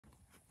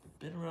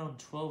been around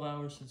 12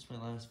 hours since my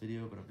last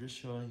video, but I'm just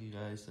showing you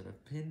guys that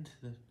I've pinned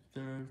the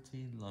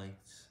 13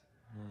 likes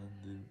on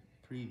the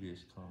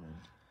previous comment.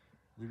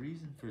 The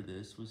reason for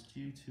this was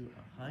due to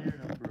a higher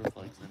number of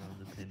likes than on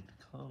the pinned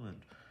comment,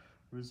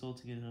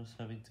 resulting in us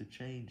having to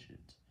change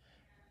it.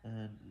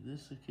 And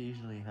this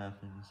occasionally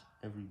happens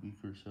every week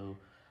or so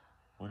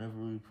whenever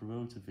we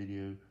promote a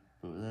video,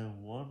 but then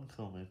one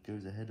comment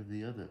goes ahead of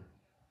the other.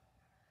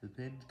 The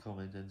pinned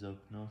comment ends up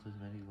not as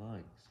many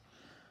likes.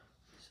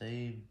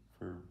 Same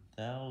for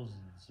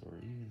thousands or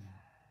even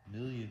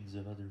millions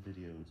of other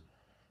videos.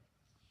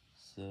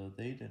 So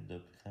they'd end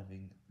up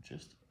having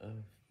just a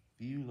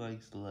few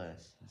likes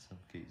less in some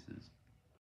cases.